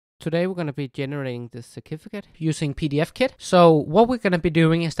Today we're going to be generating this certificate using PDFKit. So what we're going to be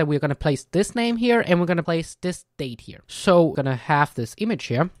doing is that we're going to place this name here and we're going to place this date here. So we're going to have this image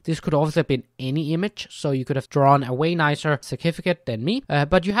here. This could also have been any image. So you could have drawn a way nicer certificate than me,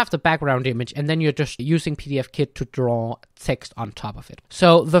 but you have the background image and then you're just using PDFKit to draw text on top of it.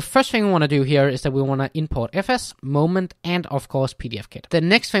 So the first thing we want to do here is that we want to import FS, Moment, and of course PDFKit. The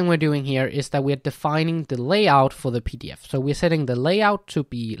next thing we're doing here is that we're defining the layout for the PDF. So we're setting the layout to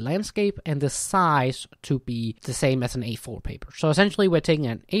be landscape and the size to be the same as an A4 paper. So essentially we're taking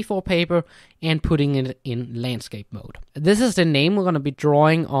an A4 paper and putting it in landscape mode. This is the name we're going to be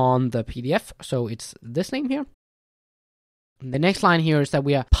drawing on the PDF. So it's this name here. The next line here is that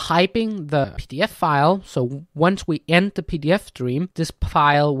we are piping the PDF file. So once we end the PDF stream, this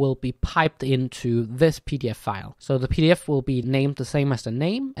file will be piped into this PDF file. So the PDF will be named the same as the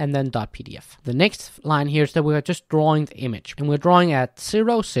name and then .pdf. The next line here is that we are just drawing the image and we're drawing at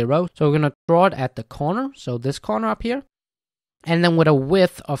 0, 0. So we're going to draw it at the corner. So this corner up here. And then with a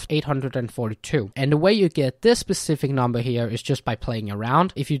width of 842. And the way you get this specific number here is just by playing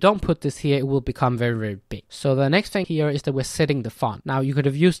around. If you don't put this here, it will become very, very big. So the next thing here is that we're setting the font. Now you could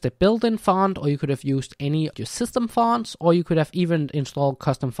have used the built-in font, or you could have used any of your system fonts, or you could have even installed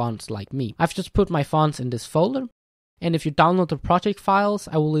custom fonts like me. I've just put my fonts in this folder. And if you download the project files,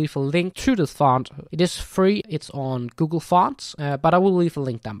 I will leave a link to this font. It is free, it's on Google Fonts, but I will leave a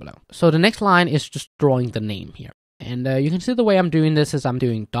link down below. So the next line is just drawing the name here. And you can see the way I'm doing this is I'm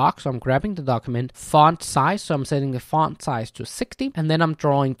doing doc, so I'm grabbing the document, font size, so I'm setting the font size to 60, and then I'm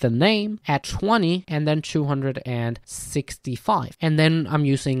drawing the name at 20, and then 265. And then I'm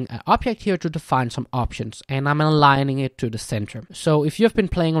using an object here to define some options, and I'm aligning it to the center. So if you've been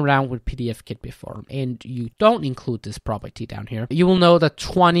playing around with PDFKit before, and you don't include this property down here, you will know that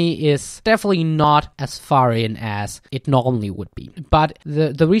 20 is definitely not as far in as it normally would be. But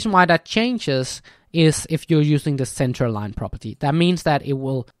the reason why that changes is if you're using the center line property. That means that it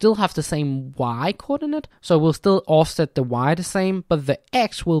will still have the same y coordinate, so it will still offset the y the same, but the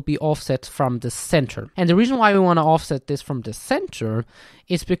x will be offset from the center. And the reason why we want to offset this from the center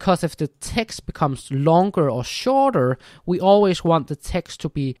is because if the text becomes longer or shorter, we always want the text to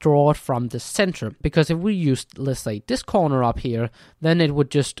be drawn from the center. Because if we use, let's say, this corner up here, then it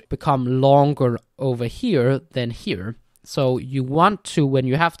would just become longer over here than here. So you want to, when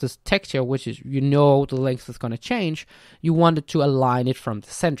you have this text here, which is, you know, the length is going to change, you want it to align it from the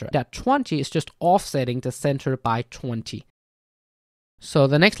center. That 20 is just offsetting the center by 20. So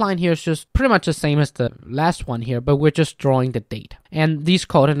the next line here is just pretty much the same as the last one here, but we're just drawing the date. And these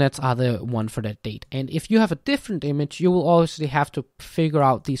coordinates are the one for that date. And if you have a different image, you will obviously have to figure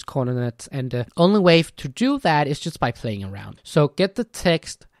out these coordinates. And the only way to do that is just by playing around. So get the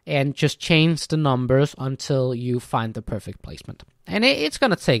text and just change the numbers until you find the perfect placement. And it's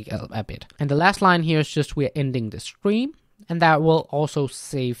going to take a bit. And the last line here is just we're ending the stream. And that will also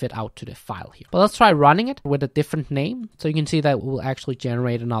save it out to the file here. But let's try running it with a different name. So you can see that it will actually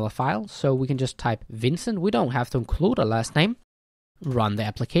generate another file. So we can just type Vincent. We don't have to include a last name. Run the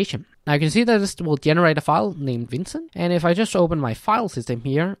application. Now you can see that this will generate a file named Vincent. And if I just open my file system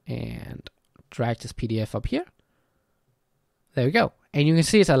here and drag this PDF up here, there we go. And you can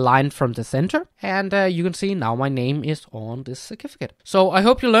see it's aligned from the center. And you can see now my name is on this certificate. So I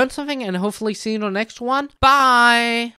hope you learned something and hopefully see you in the next one. Bye!